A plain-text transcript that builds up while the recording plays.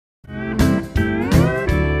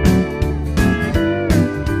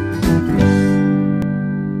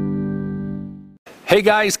Hey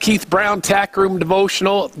guys, Keith Brown, Tack Room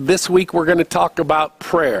Devotional. This week we're going to talk about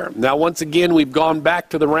prayer. Now once again, we've gone back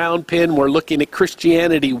to the round pen. We're looking at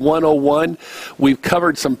Christianity 101. We've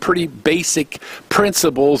covered some pretty basic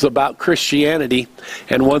principles about Christianity.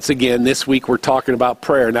 And once again, this week we're talking about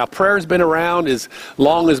prayer. Now prayer's been around as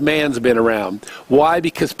long as man's been around. Why?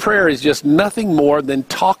 Because prayer is just nothing more than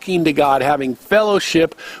talking to God, having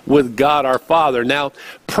fellowship with God our Father. Now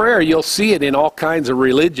prayer, you'll see it in all kinds of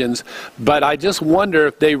religions, but I just wonder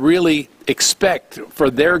if they really expect for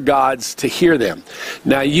their gods to hear them.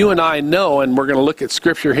 Now you and I know, and we're going to look at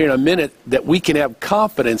Scripture here in a minute, that we can have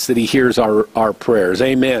confidence that He hears our prayers.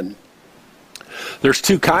 Amen. There's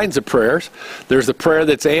two kinds of prayers. There's the prayer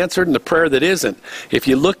that's answered and the prayer that isn't. If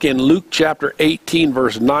you look in Luke chapter 18,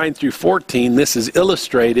 verse 9 through 14, this is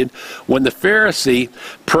illustrated when the Pharisee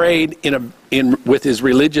prayed with his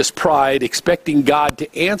religious pride, expecting God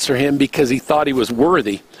to answer him because he thought he was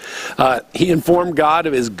worthy. He informed God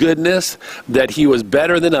of His goodness, that He was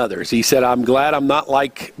better than others. He said, I'm glad I'm not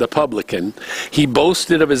like the publican. He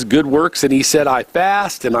boasted of His good works, and he said, I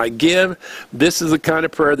fast and I give. This is the kind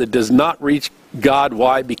of prayer that does not reach God.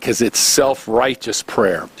 Why? Because it's self-righteous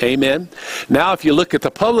prayer. Amen. Now if you look at the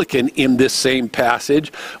publican in this same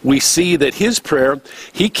passage, we see that his prayer,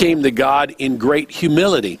 he came to God in great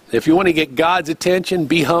humility. If you want to get God's attention,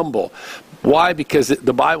 be humble. Why? Because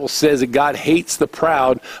the Bible says that God hates the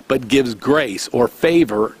proud, but gives grace or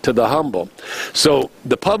favor to the humble. So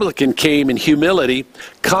the publican came in humility,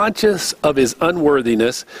 conscious of his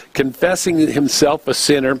unworthiness, confessing himself a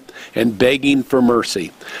sinner, and begging for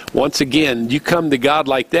mercy. Once again, you come to God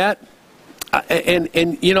like that,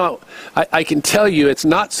 and you know, I can tell you it's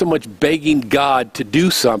not so much begging God to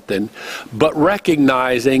do something, but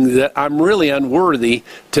recognizing that I'm really unworthy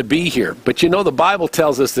to be here. But you know, the Bible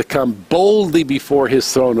tells us to come boldly before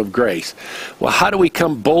His throne of grace. Well, how do we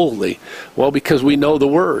come boldly? Well, because we know the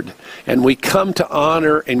Word, and we come to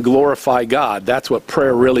honor and glorify God. That's what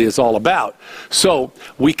prayer really is all about. So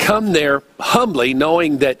we come there humbly,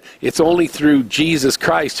 knowing that it's only through Jesus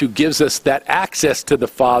Christ who gives us that access to the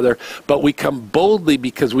Father, but we come boldly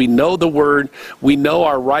because we know the Word, we know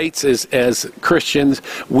our rights as Christians,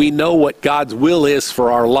 we know what God's will is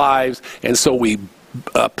for our lives, and so we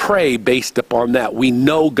pray based upon that. We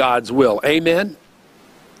know God's will. Amen?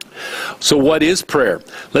 So what is prayer?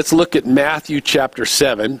 Let's look at Matthew chapter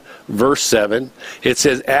 7, verse 7. It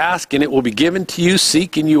says, ask and it will be given to you,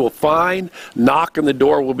 seek and you will find, knock and the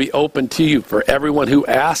door will be open to you. For everyone who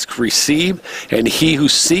asks, receive, and he who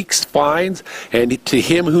seeks, finds, and to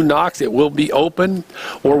him who knocks it will be open.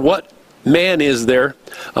 Or what man is there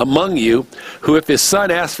among you who, if his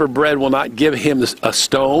son asks for bread, will not give him a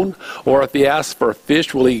stone? Or if he asks for a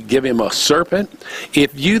fish, will he give him a serpent?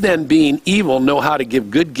 If you then, being evil, know how to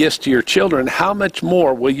give good gifts to your children, how much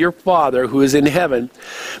more will your Father who is in heaven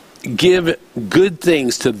give good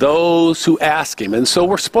things to those who ask Him? And so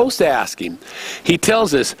we're supposed to ask Him. He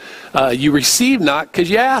tells us, you receive not because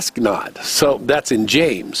you ask not. So that's in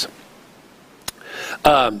James.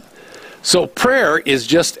 So prayer is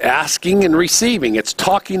just asking and receiving. It's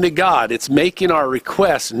talking to God. It's making our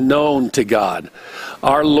requests known to God.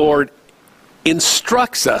 Our Lord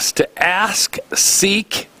instructs us to ask,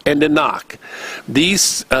 seek, and to knock.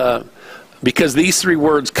 Because these three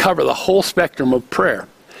words cover the whole spectrum of prayer.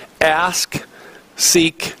 Ask,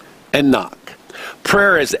 seek, and knock.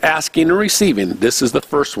 Prayer is asking and receiving. This is the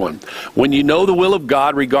first one. When you know the will of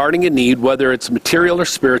God regarding a need, whether it's material or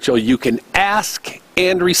spiritual, you can ask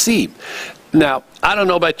and receive. Now, I don't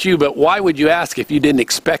know about you, but why would you ask if you didn't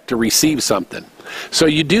expect to receive something? So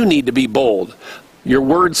you do need to be bold. Your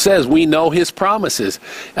Word says we know His promises.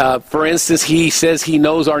 For instance, He says He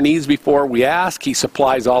knows our needs before we ask. He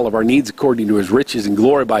supplies all of our needs according to His riches and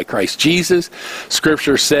glory by Christ Jesus.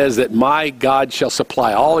 Scripture says that my God shall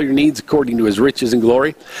supply all your needs according to His riches and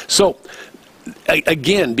glory. So,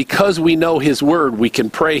 again, because we know His Word, we can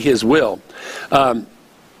pray His will.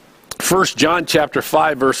 1 John chapter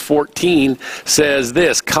 5 verse 14 says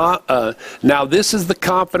this, now this is the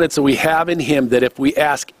confidence that we have in Him, that if we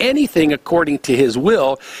ask anything according to His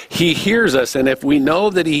will, He hears us. And if we know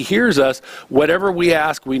that He hears us, whatever we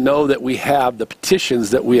ask, we know that we have the petitions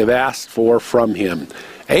that we have asked for from Him.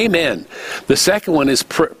 Amen. The second one is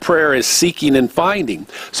prayer is seeking and finding.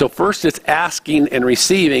 So first it's asking and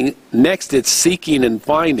receiving. Next it's seeking and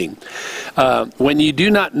finding. When you do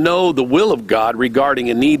not know the will of God regarding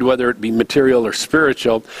a need, whether it be material or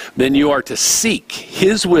spiritual, then you are to seek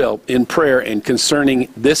His will in prayer and concerning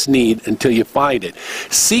this need until you find it.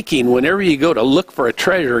 Seeking, whenever you go to look for a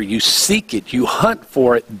treasure, you seek it, you hunt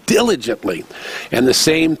for it diligently. And the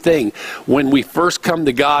same thing, when we first come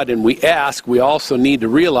to God and we ask, we also need to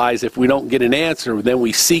realize if we don't get an answer, then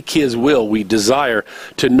we seek His will. We desire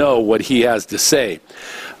to know what He has to say.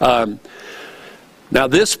 Now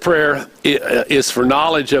this prayer is for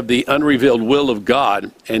knowledge of the unrevealed will of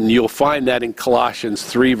God, and you'll find that in Colossians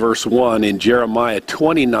 3 verse 1, in Jeremiah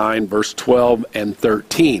 29 verse 12 and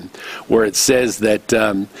 13, where it says that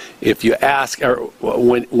if you ask, or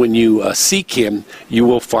when you seek Him, you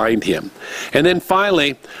will find Him. And then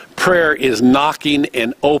finally, prayer is knocking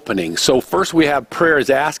and opening. So first we have prayer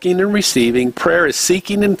is asking and receiving, prayer is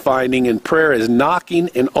seeking and finding, and prayer is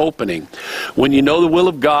knocking and opening. When you know the will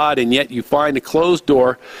of God and yet you find a closed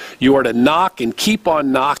door, you are to knock and keep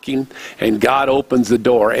on knocking, and God opens the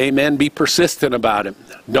door. Amen. Be persistent about it.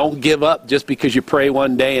 Don't give up just because you pray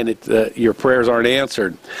one day and your prayers aren't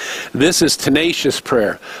answered. This is tenacious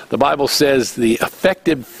prayer. The Bible says the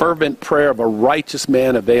effective fervent prayer of a righteous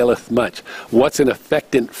man availeth much. What's an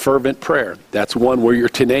effective fervent prayer? That's one where you're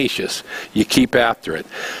tenacious. You keep after it.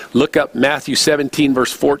 Look up Matthew 17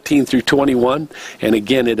 verse 14 through 21, and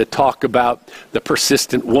again it'll talk about the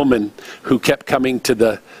persistent woman who kept coming to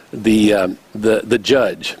the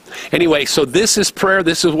judge. Anyway, so this is prayer.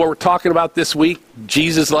 This is what we're talking about this week.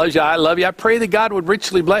 Jesus loves you. I love you. I pray that God would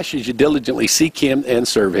richly bless you as you diligently seek Him and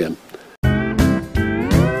serve Him.